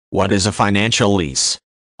What is a financial lease?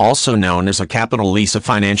 Also known as a capital lease, a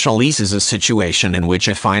financial lease is a situation in which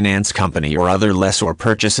a finance company or other lessor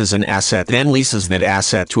purchases an asset, then leases that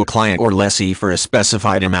asset to a client or lessee for a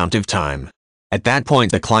specified amount of time. At that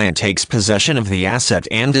point, the client takes possession of the asset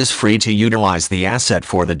and is free to utilize the asset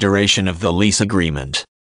for the duration of the lease agreement.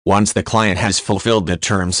 Once the client has fulfilled the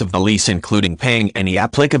terms of the lease, including paying any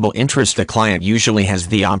applicable interest, the client usually has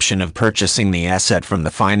the option of purchasing the asset from the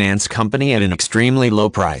finance company at an extremely low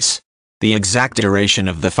price. The exact duration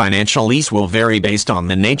of the financial lease will vary based on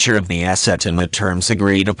the nature of the asset and the terms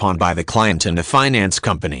agreed upon by the client and the finance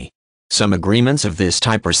company. Some agreements of this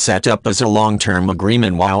type are set up as a long-term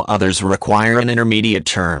agreement, while others require an intermediate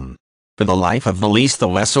term. For the life of the lease, the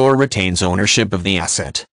lessor retains ownership of the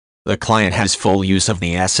asset. The client has full use of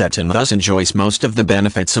the asset and thus enjoys most of the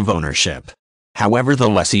benefits of ownership. However, the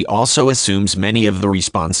lessee also assumes many of the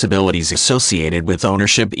responsibilities associated with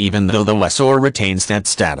ownership, even though the lessor retains that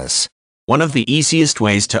status. One of the easiest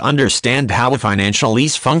ways to understand how a financial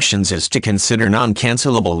lease functions is to consider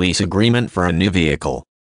non-cancelable lease agreement for a new vehicle.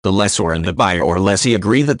 The lessor and the buyer or lessee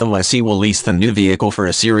agree that the lessee will lease the new vehicle for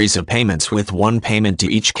a series of payments, with one payment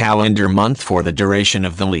to each calendar month for the duration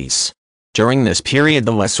of the lease. During this period,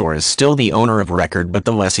 the lessor is still the owner of record, but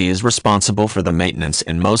the lessee is responsible for the maintenance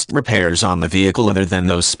and most repairs on the vehicle other than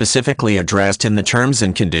those specifically addressed in the terms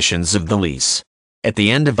and conditions of the lease. At the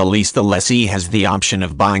end of the lease, the lessee has the option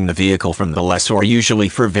of buying the vehicle from the lessor, usually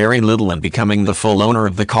for very little, and becoming the full owner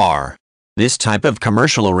of the car. This type of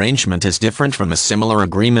commercial arrangement is different from a similar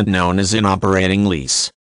agreement known as an operating lease.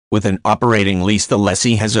 With an operating lease, the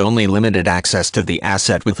lessee has only limited access to the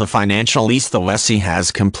asset. With a financial lease, the lessee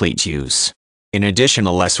has complete use. In addition,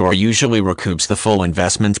 a lessor usually recoups the full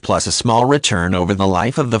investment plus a small return over the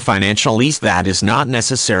life of the financial lease. That is not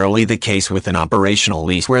necessarily the case with an operational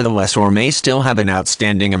lease, where the lessor may still have an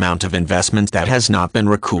outstanding amount of investment that has not been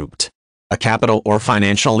recouped. A capital or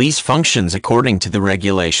financial lease functions according to the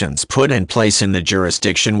regulations put in place in the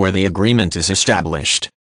jurisdiction where the agreement is established.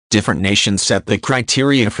 Different nations set the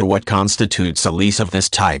criteria for what constitutes a lease of this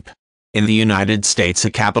type. In the United States,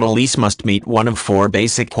 a capital lease must meet one of four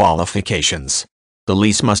basic qualifications. The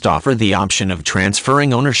lease must offer the option of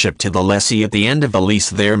transferring ownership to the lessee at the end of the lease.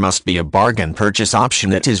 There must be a bargain purchase option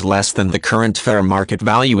that is less than the current fair market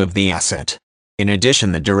value of the asset. In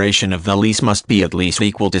addition, the duration of the lease must be at least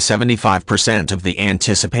equal to 75% of the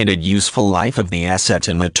anticipated useful life of the asset,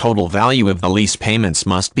 and the total value of the lease payments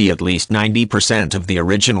must be at least 90% of the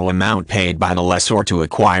original amount paid by the lessor to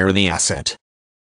acquire the asset.